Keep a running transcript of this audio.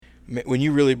when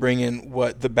you really bring in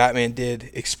what the Batman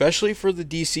did, especially for the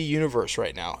DC universe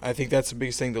right now, I think that's the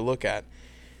biggest thing to look at.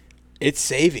 It's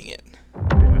saving it.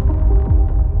 Yeah.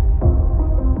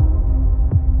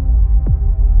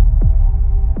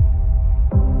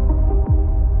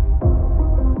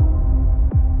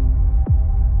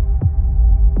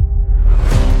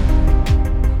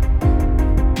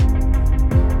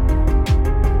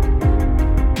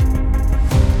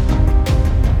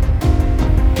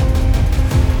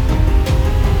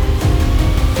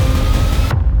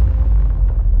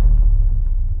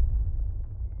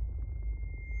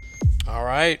 All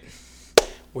right,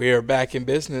 we are back in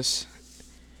business.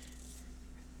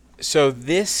 So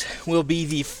this will be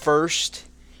the first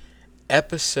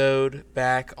episode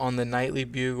back on the Nightly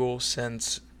Bugle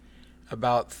since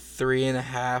about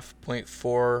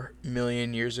 3.5.4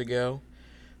 million years ago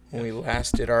when we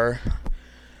last did our.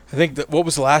 I think what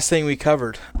was the last thing we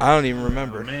covered? I don't even Oh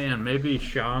remember. man, maybe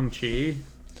Shang-Chi.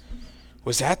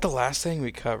 Was that the last thing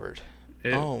we covered?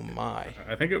 It, Oh my.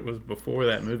 I think it was before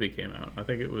that movie came out. I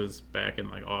think it was back in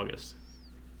like August.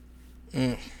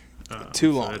 Mm,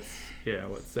 too So long. that's, yeah,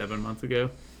 what, 7 months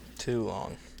ago? Too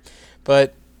long.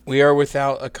 But we are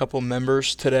without a couple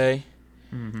members today.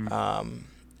 Mm-hmm.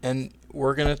 And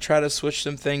we're going to try to switch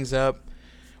some things up.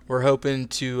 We're hoping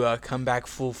to come back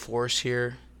full force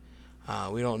here.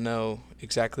 We don't know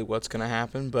exactly what's going to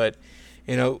happen, but,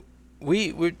 you know,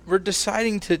 we're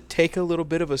deciding to take a little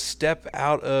bit of a step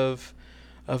out of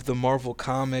the Marvel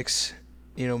comics,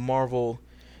 Marvel,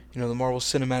 the Marvel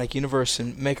Cinematic Universe,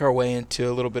 and make our way into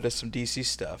a little bit of some DC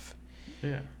stuff.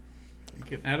 Yeah.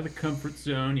 Get out of the comfort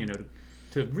zone.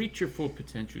 To reach your full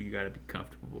potential, you got to be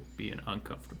comfortable being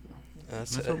uncomfortable.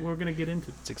 That's That's what we're going to get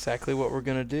into. That's exactly what we're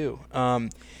going to do.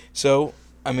 So,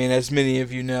 I mean, as many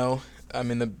of you know, I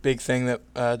mean, the big thing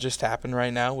that just happened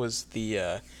right now was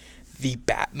the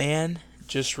Batman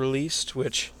just released,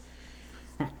 which,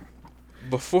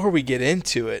 before we get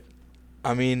into it,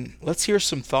 I mean, let's hear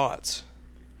some thoughts.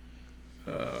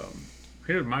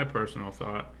 Here's my personal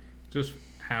thought. Just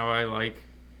how I like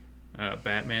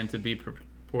Batman to be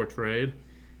portrayed.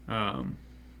 Now,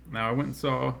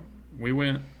 we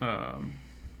went,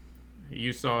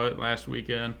 you saw it last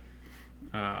weekend.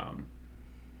 I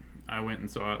went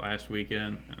and saw it last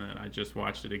weekend, and then I just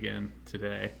watched it again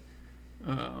today.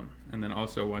 And then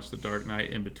also watched The Dark Knight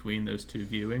in between those two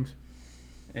viewings.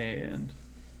 And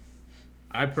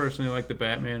I personally like the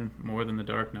Batman more than The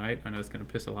Dark Knight. I know it's going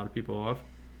to piss a lot of people off.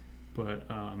 But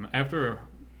after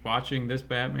watching this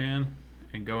Batman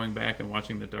and going back and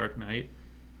watching The Dark Knight,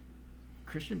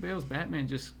 Christian Bale's Batman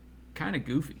just kind of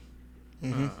goofy.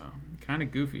 Mm-hmm. Kind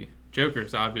of goofy.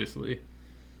 Joker's obviously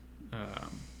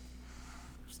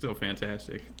still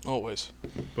fantastic. Always.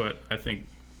 But I think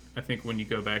when you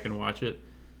go back and watch it,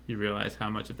 you realize how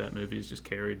much of that movie is just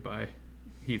carried by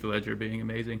Heath Ledger being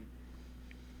amazing.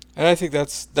 And I think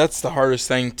that's the hardest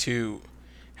thing to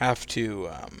have to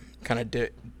kind of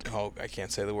I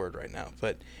can't say the word right now,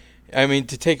 but I mean,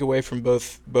 to take away from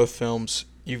both films,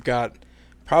 you've got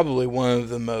probably one of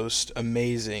the most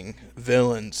amazing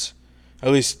villains,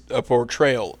 at least a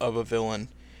portrayal of a villain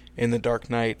in The Dark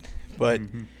Knight. But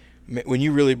when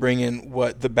you really bring in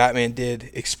what the Batman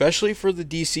did, especially for the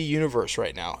DC universe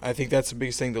right now, I think that's the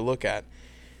biggest thing to look at.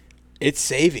 It's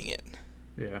saving it.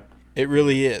 Yeah. It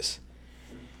really is.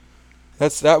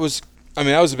 That was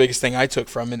the biggest thing I took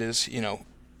from it is,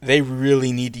 they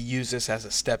really need to use this as a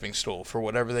stepping stool for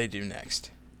whatever they do next.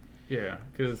 Yeah,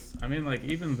 because, I mean, like,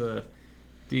 even the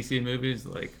DC movies,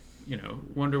 like,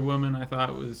 Wonder Woman, I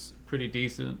thought was pretty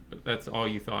decent, but that's all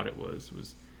you thought it was,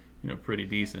 pretty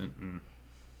decent. And,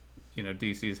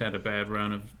 DC's had a bad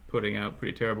run of putting out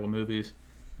pretty terrible movies.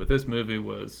 But this movie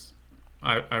was,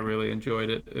 I really enjoyed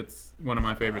it. It's one of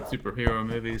my favorite superhero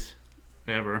movies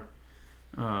ever.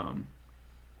 And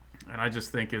I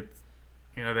just think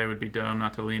they would be dumb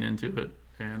not to lean into it.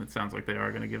 And it sounds like they are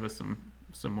going to give us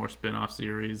some more spin-off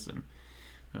series and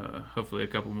hopefully a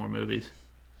couple more movies.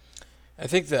 I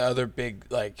think the other big,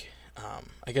 I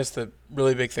guess the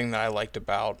really big thing that I liked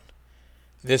about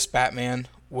this Batman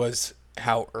was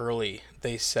how early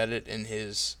they set it in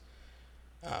his,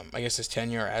 his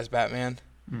tenure as Batman.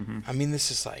 Mm-hmm. I mean, this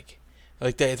is I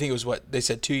think it was what they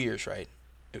said, 2 years, right?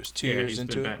 It was 2 years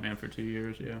into it. He's been Batman for 2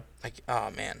 years, yeah. Oh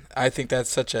man, I think that's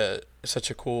such a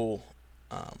cool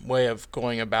way of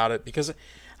going about it, because,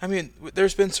 I mean,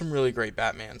 there's been some really great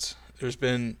Batmans. There's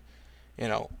been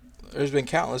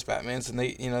countless Batmans, and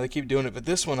they keep doing it, but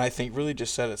this one I think really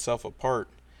just set itself apart.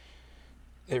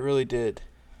 It really did.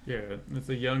 Yeah, it's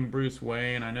a young Bruce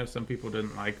Wayne. I know some people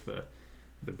didn't like the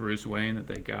Bruce Wayne that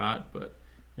they got, but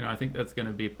I think that's going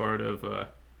to be part of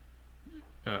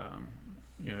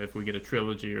if we get a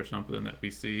trilogy or something, that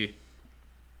we see,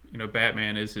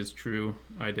 Batman is his true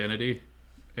identity,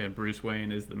 and Bruce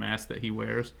Wayne is the mask that he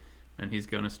wears, and he's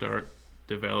going to start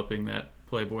developing that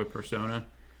Playboy persona.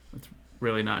 That's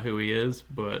really not who he is,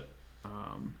 but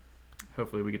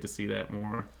hopefully we get to see that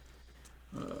more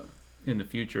uh, in the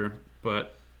future.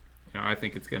 But I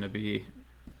think it's going to be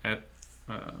at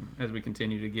as we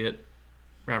continue to get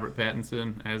Robert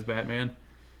Pattinson as Batman,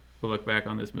 we'll look back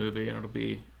on this movie and it'll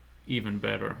be even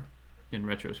better in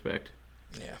retrospect.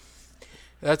 Yeah,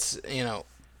 that's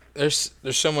there's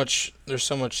so much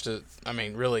to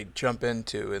really jump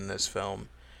into in this film,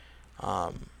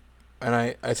 um, and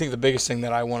I think the biggest thing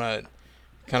that I want to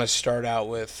kind of start out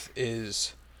with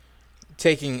is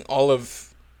taking all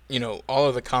of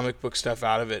the comic book stuff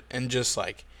out of it and just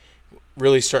like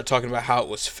really start talking about how it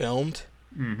was filmed.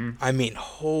 Mm-hmm. I mean,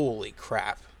 holy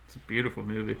crap. It's a beautiful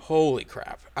movie. Holy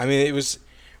crap. I mean, it was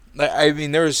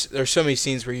there's so many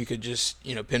scenes where you could just,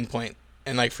 pinpoint,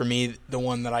 and like for me the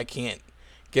one that I can't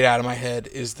get out of my head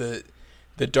is the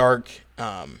dark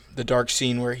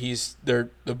scene where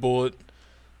the bullet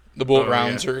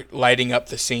rounds are lighting up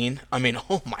the scene. I mean,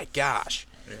 oh my gosh.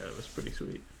 Yeah, it was pretty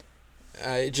sweet.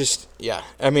 Yeah.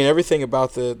 I mean, everything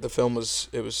about the film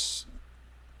was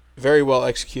very well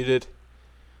executed.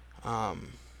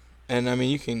 And I mean,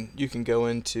 you can go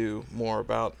into more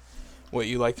about what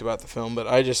you liked about the film, but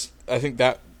I think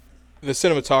that the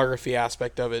cinematography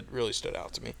aspect of it really stood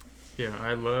out to me. Yeah,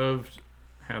 I loved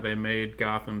how they made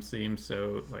Gotham seem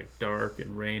so like dark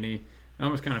and rainy. It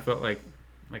almost kind of felt like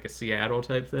a Seattle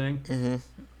type thing.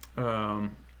 Mm-hmm.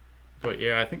 But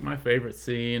yeah, I think my favorite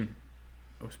scene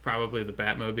was probably the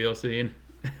Batmobile scene.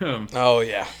 Oh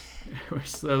yeah. Where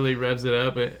slowly revs it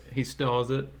up. He stalls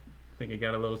it. I think he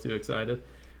got a little too excited.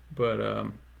 But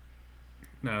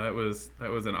no, that was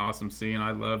an awesome scene.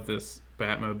 I love this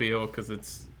Batmobile because I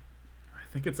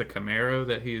think it's a Camaro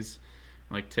that he's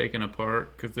like taken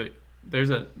apart because there's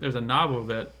a novel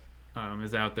that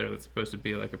is out there that's supposed to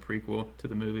be like a prequel to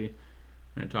the movie,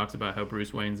 and it talks about how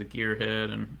Bruce Wayne's a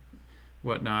gearhead and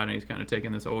whatnot, and he's kind of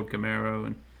taken this old Camaro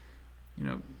and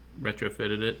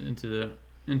retrofitted it into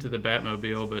the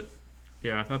Batmobile. But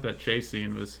yeah, I thought that chase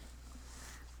scene was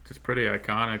just pretty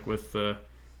iconic with the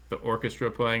orchestra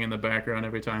playing in the background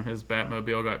every time his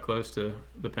Batmobile got close to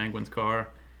the Penguin's car.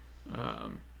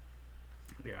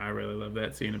 Yeah, I really love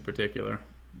that scene in particular.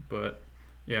 But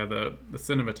yeah, the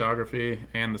cinematography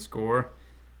and the score.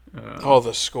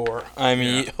 The score. I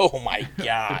mean, yeah. Oh my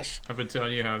gosh. I've been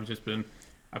telling you how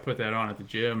I put that on at the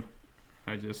gym.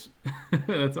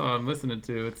 That's all I'm listening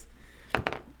to.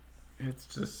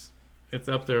 It's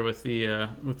up there with the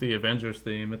Avengers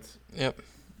theme. Yep.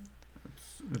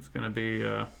 It's gonna be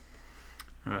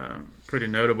pretty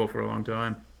notable for a long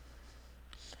time.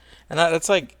 And that's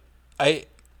like,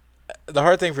 the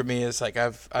hard thing for me is like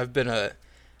I've been a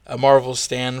Marvel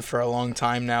stan for a long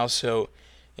time now, so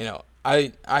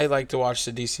I like to watch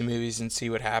the DC movies and see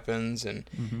what happens, and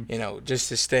just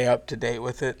to stay up to date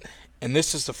with it. And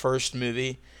this is the first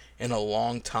movie in a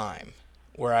long time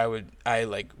where I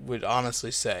would honestly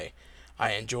say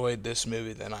I enjoyed this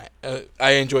movie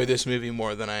I enjoyed this movie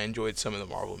more than I enjoyed some of the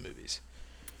Marvel movies.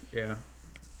 Yeah,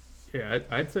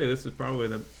 I'd say this is probably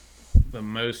the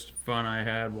most fun I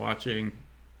had watching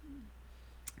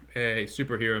a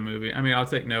superhero movie. I mean, I'll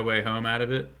take No Way Home out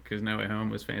of it because No Way Home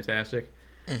was fantastic,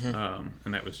 and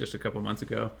that was just a couple months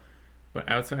ago. But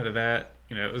outside of that,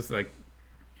 it was like,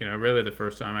 really the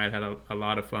first time I'd had a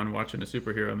lot of fun watching a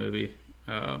superhero movie,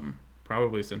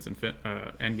 probably since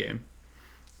Endgame.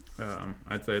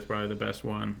 I'd say it's probably the best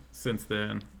one since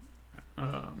then.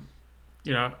 I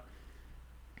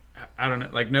don't know.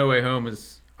 Like No Way Home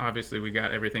is obviously we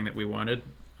got everything that we wanted,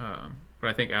 but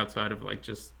I think outside of like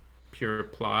just pure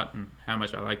plot and how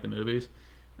much I like the movies,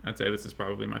 I'd say this is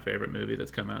probably my favorite movie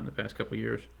that's come out in the past couple of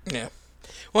years. Yeah.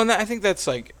 Well, and I think that's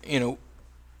like,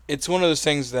 it's one of those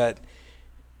things that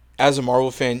as a Marvel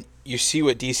fan, you see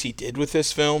what DC did with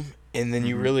this film, and then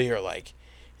you really are like,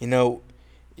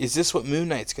 is this what Moon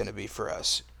Knight's going to be for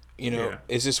us?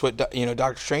 Is this what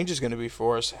Doctor Strange is going to be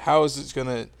for us? How is this going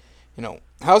to,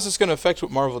 how is this going to affect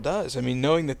what Marvel does? I mean,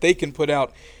 knowing that they can put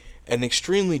out an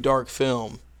extremely dark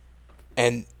film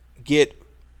and get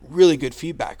really good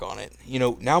feedback on it.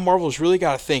 Now Marvel's really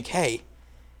got to think, hey,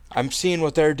 I'm seeing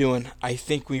what they're doing. I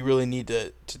think we really need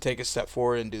to take a step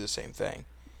forward and do the same thing.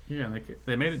 Yeah,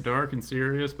 they made it dark and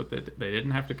serious, but they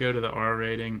didn't have to go to the R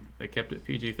rating. They kept it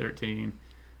PG-13.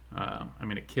 I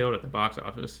mean, it killed at the box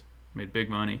office, made big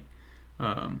money.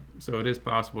 So it is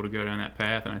possible to go down that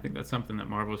path, and I think that's something that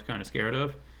Marvel's kind of scared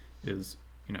of, is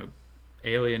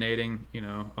alienating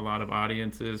a lot of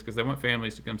audiences because they want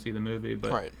families to come see the movie,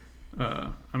 but right.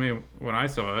 I mean, when I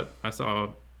saw it, I saw,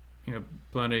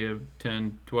 plenty of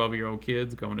 10, 12-year-old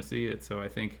kids going to see it. So I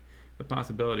think the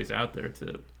possibilities out there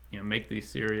to, make these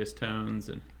serious tones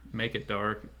and make it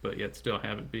dark, but yet still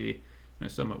have it be,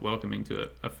 somewhat welcoming to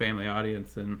a family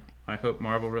audience. And I hope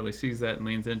Marvel really sees that and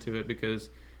leans into it because,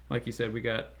 like you said,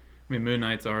 I mean, Moon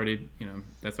Knight's already,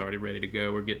 that's already ready to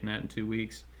go. We're getting that in 2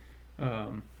 weeks.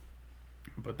 Um,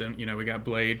 but then, we got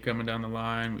Blade coming down the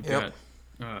line. We've Yep.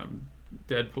 got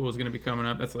Deadpool is going to be coming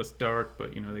up. That's less dark,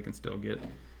 but they can still get.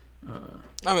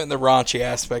 I mean the raunchy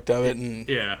aspect of it, and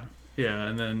Yeah, yeah,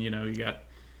 and then you got,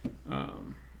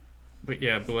 um, but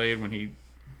yeah, Blade when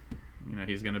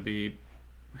he's going to be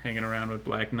hanging around with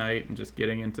Black Knight and just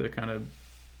getting into kind of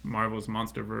Marvel's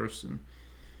MonsterVerse and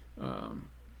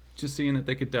just seeing that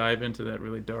they could dive into that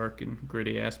really dark and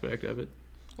gritty aspect of it.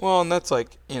 well, and that's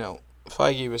like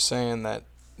Feige was saying that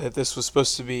this was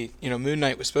supposed to be Moon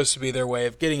Knight was supposed to be their way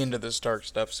of getting into this dark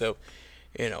stuff. So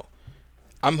you know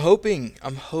I'm hoping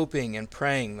and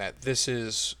praying that this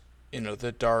is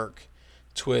the dark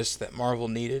twist that Marvel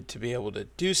needed to be able to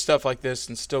do stuff like this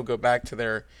and still go back to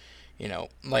their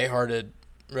lighthearted,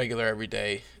 regular,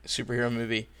 everyday superhero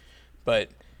movie. But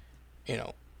you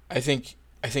know, I think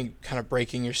kind of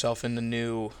breaking yourself into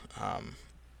new, I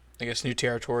guess new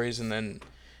territories, and then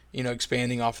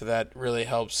expanding off of that really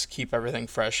helps keep everything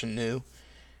fresh and new.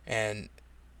 And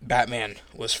Batman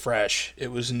was fresh.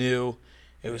 It was new.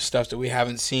 It was stuff that we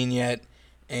haven't seen yet,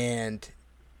 and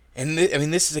I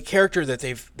mean this is a character that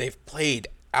they've played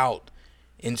out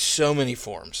in so many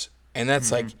forms, and that's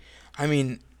Mm-hmm. like, I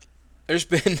mean, there's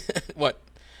been what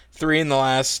 3 in the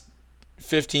last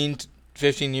 15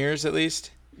 years at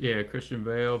least. Yeah, Christian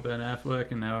Bale, Ben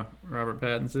Affleck, and now Robert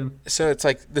Pattinson. So it's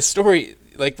like the story,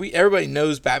 like everybody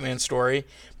knows Batman's story,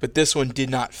 but this one did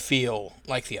not feel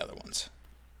like the other ones.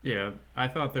 Yeah, I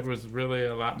thought there was really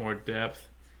a lot more depth,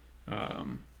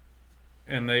 um,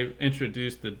 and they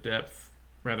introduced the depth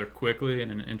rather quickly in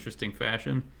an interesting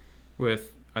fashion,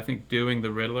 with I think doing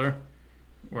the Riddler,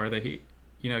 where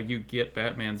you get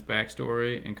Batman's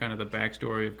backstory and kind of the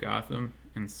backstory of Gotham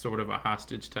in sort of a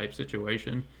hostage type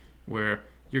situation, where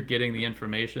you're getting the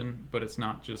information, but it's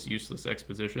not just useless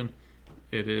exposition.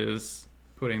 It is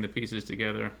putting the pieces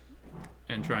together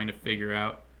and trying to figure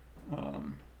out,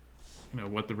 um,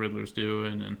 what the Riddler's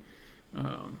doing, and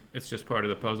it's just part of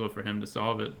the puzzle for him to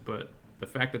solve it. But the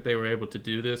fact that they were able to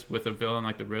do this with a villain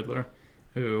like the Riddler,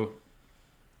 who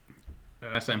the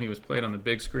last time he was played on the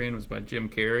big screen was by Jim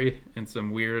Carrey in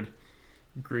some weird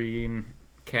green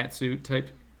catsuit type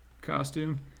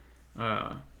costume.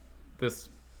 Uh, this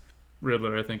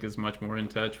Riddler, I think, is much more in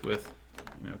touch with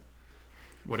you know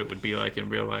what it would be like in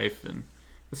real life, and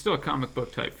it's still a comic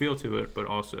book type feel to it, but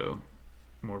also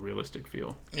more realistic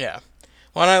feel. Yeah.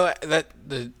 Well, and that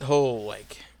the whole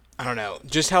like, I don't know,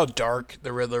 just how dark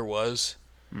the Riddler was,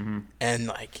 Hmm. and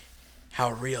like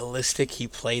how realistic he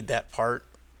played that part.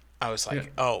 I was Yeah,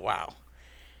 like, oh wow.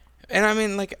 And I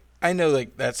mean, like, I know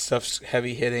like that stuff's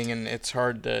heavy hitting and it's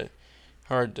hard to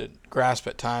grasp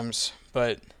at times,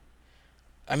 but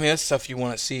I mean that's stuff you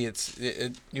want to see.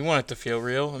 You want it to feel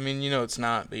real. I mean, it's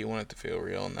not, but you want it to feel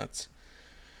real, and I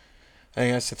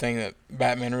think that's the thing that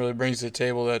Batman really brings to the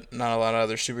table that not a lot of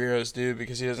other superheroes do,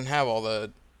 because he doesn't have all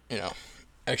the you know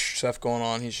extra stuff going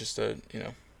on. He's just I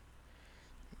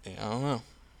don't know.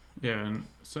 yeah, and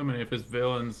so many of his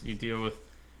villains you deal with,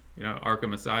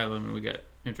 Arkham Asylum, and we got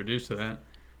introduced to that.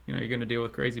 You're going to deal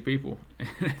with crazy people, and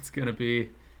it's going to be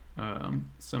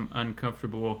some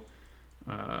uncomfortable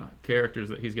characters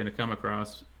that he's going to come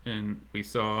across. And we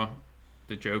saw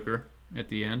the Joker at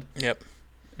the end, Yep.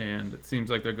 and it seems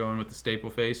like they're going with the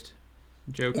staple-faced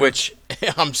Joker. Which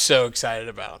I'm so excited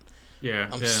about. Yeah,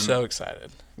 I'm and so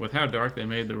excited. with how dark they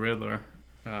made the Riddler,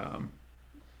 um,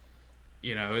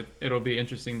 it'll be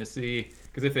interesting to see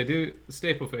because if they do the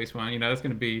staple face one, that's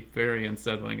going to be very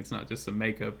unsettling. It's not just some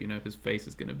makeup. His face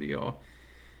is going to be uh,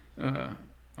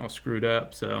 all screwed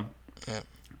up. So Yep.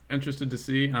 interested to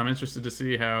see. I'm interested to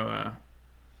see how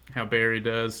Barry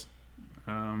does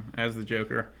as the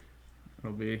Joker.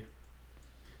 It'll be.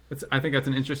 I think that's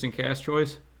an interesting cast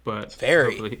choice, but Very.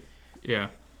 hopefully, yeah.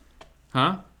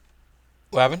 Huh?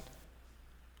 What happened?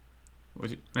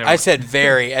 Never I mind. said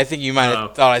very. I think you might Oh.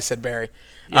 have thought I said Barry.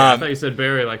 Yeah, I thought you said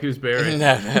Barry. Like who's Barry?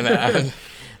 No.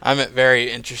 I meant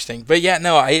very interesting. But yeah,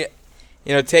 no,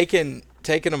 taking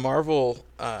a Marvel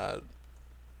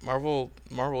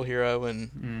hero and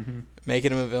Hmm.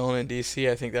 making him a villain in DC,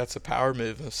 I think that's a power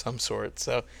move of some sort.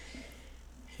 So,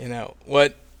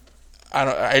 what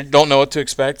I don't know what to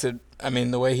expect. I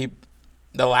mean,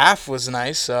 the laugh was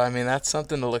nice. So I mean, that's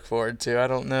something to look forward to. I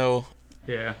don't know.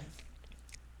 Yeah.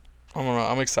 I don't know.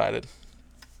 I'm excited.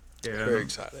 Yeah, Very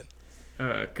excited.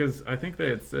 because I think they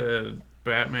had said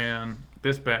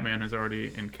this Batman has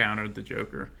already encountered the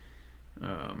Joker.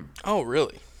 Um, Oh,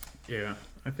 really? yeah,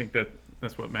 I think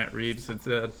that's what Matt Reeves had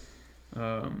said.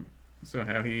 Um, so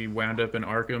how he wound up in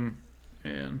Arkham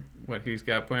and what he's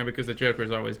got planned, because the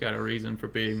Joker's always got a reason for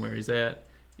being where he's at,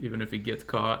 even if he gets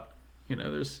caught.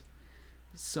 There's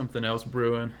something else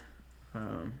brewing.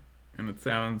 And it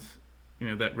sounds,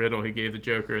 that riddle he gave the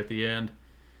Joker at the end.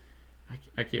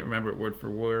 I can't remember it word for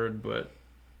word, but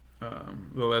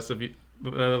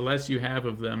the less you have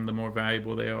of them, the more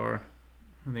valuable they are.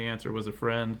 And the answer was a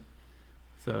friend.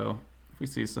 So if we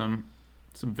see some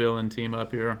villain team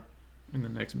up here in the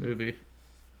next movie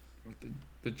with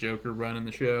the Joker running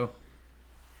the show,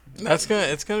 It's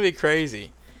gonna be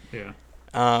crazy. yeah,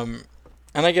 Um,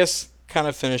 and I guess kind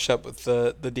of finish up with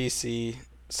the DC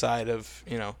side of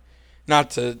not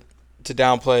to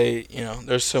downplay.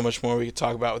 There's so much more we could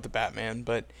talk about with the Batman,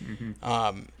 but hmm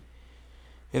um,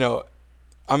 you know,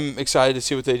 I'm excited to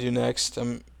see what they do next.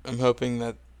 I'm hoping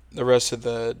that the rest of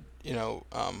the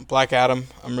Black Adam.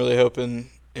 I'm really hoping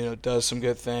does some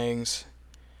good things.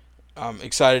 I'm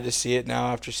excited to see it now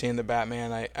after seeing the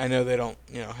Batman. I know they don't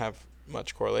have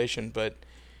much correlation, but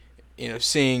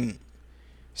seeing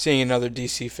another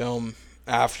DC film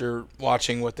after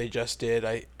watching what they just did,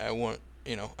 I want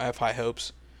I have high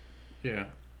hopes. yeah.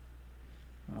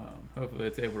 Hopefully,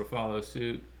 it's able to follow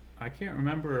suit. I can't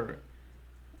remember.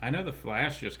 I know the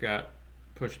Flash just got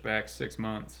pushed back 6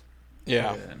 months,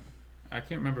 Yeah, and I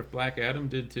can't remember if Black Adam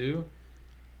did too.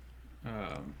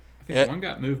 I think yeah. one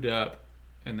got moved up,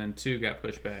 and then two got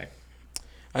pushed back.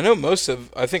 I know most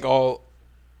of.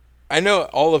 I know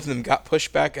all of them got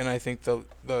pushed back, and I think the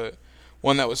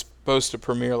one that was supposed to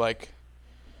premiere like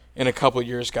in a couple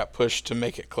years got pushed to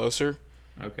make it closer.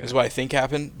 Okay. Is what I think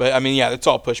happened. But I mean, yeah, it's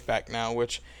all pushed back now,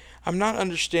 which I'm not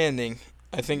understanding.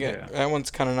 I think Yeah. that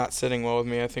one's kind of not sitting well with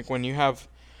me. I think when you have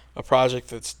a project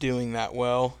that's doing that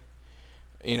well,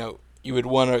 you would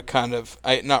want to kind of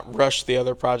not rush the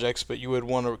other projects, but you would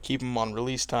want to keep them on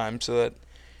release time so that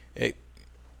it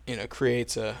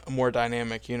creates a more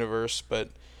dynamic universe. But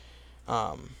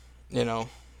um, you know,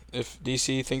 if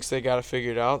DC thinks they got to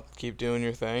figure it out, keep doing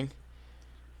your thing.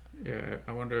 Yeah,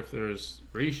 I wonder if there's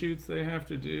reshoots they have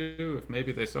to do. If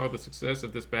maybe they saw the success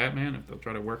of this Batman, if they'll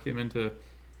try to work him into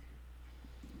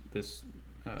this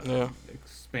Yeah,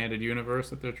 expanded universe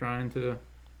that they're trying to.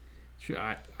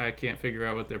 I can't figure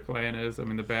out what their plan is. I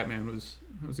mean, the Batman was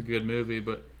a good movie,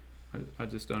 but I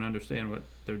just don't understand what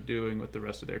they're doing with the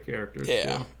rest of their characters.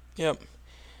 yeah, So, yep.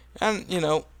 And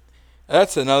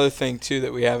that's another thing too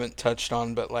that we haven't touched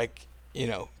on, but like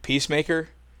Peacemaker,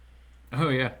 oh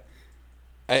yeah,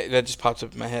 that just pops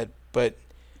up in my head. But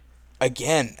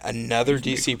again, another DC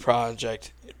Peacemaker.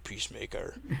 project,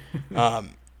 Peacemaker.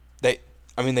 Um,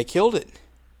 they killed it.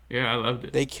 Yeah, I loved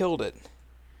it. They killed it.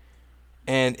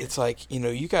 And it's like,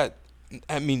 you got,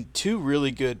 two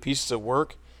really good pieces of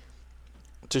work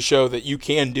to show that you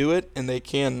can do it and they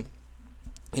can,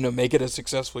 make it a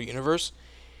successful universe.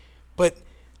 But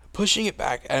pushing it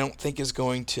back, I don't think is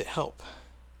going to help.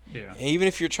 Yeah, And even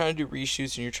if you're trying to do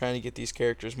reshoots and you're trying to get these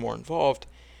characters more involved,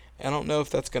 I don't know if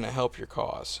that's going to help your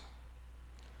cause.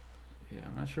 yeah.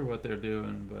 I'm not sure what they're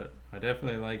doing, but I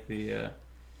definitely like the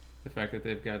fact that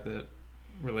they've got that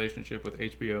relationship with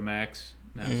HBO Max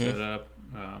now Hmm. set up.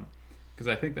 Because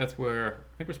I think that's where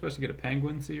I think we're supposed to get a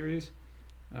Penguin series,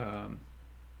 um,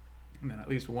 and then at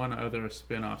least one other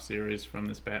spin-off series from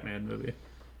this Batman movie.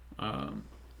 Um,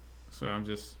 so I'm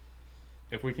just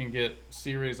if we can get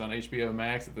series on HBO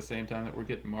Max at the same time that we're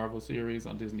getting Marvel series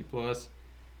on Disney Plus,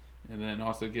 and then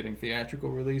also getting theatrical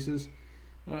releases,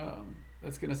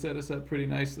 that's gonna set us up pretty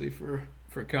nicely for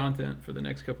content for the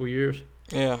next couple years.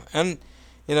 Yeah, and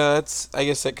that's I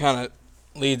guess that kind of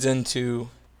leads into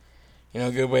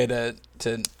a good way to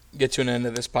get to an end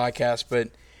of this podcast. But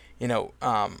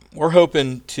we're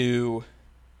hoping to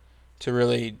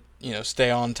really stay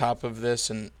on top of this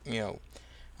and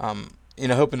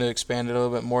hoping to expand it a little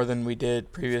bit more than we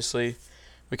did previously.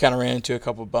 We kind of ran into a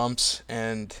couple bumps,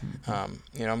 and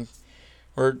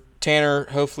we're Tanner.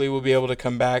 Hopefully, we'll be able to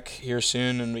come back here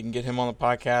soon, and we can get him on the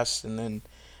podcast. And then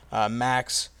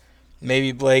Max,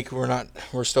 maybe Blake.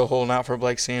 We're still holding out for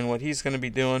Blake, seeing what he's going to be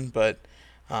doing. But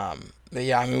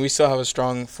yeah, I mean, we still have a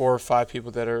strong 4 or 5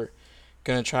 people that are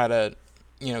going to try to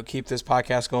keep this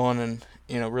podcast going and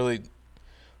really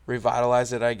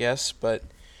revitalize it, I guess. But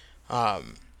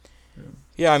um, Yeah.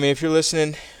 yeah, I mean, if you're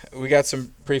listening, we got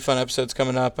some pretty fun episodes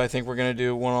coming up. I think we're gonna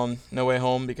do one on No Way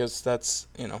Home because that's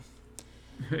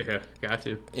Yeah, got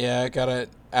to. yeah, gotta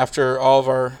after all of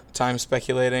our time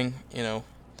speculating,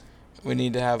 we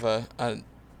need to have a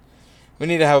we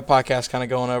need to have a podcast kind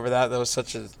of going over that. That was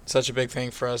such a big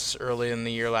thing for us early in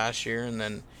the year last year, and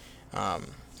then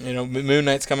Moon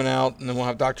Knight's coming out, and then we'll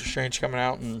have Doctor Strange coming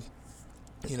out, and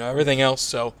everything else.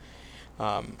 So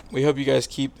we hope you guys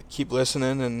keep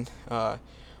listening, and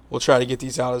we'll try to get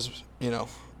these out as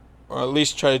or at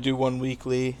least try to do one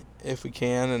weekly if we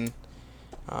can, and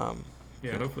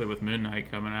hopefully with Moon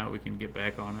Knight coming out, we can get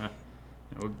back on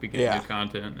we'll be getting new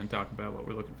content and talk about what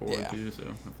we're looking forward to. So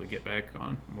hopefully get back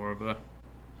on more of a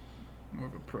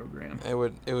program. It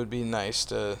would be nice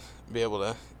to be able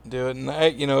to do it, and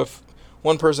if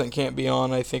one person can't be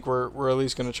on, I think we're at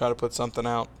least going to try to put something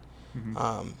out.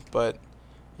 Mm-hmm. But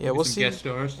maybe we'll some see. Guest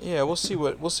stars. Yeah, we'll see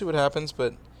what happens,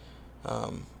 but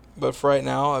for right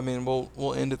now, I mean,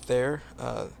 we'll end it there.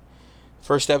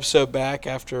 First episode back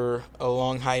after a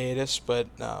long hiatus, but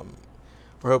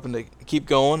we're hoping to keep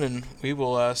going, and we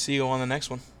will see you on the next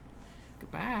one.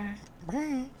 Goodbye.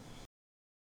 Bye.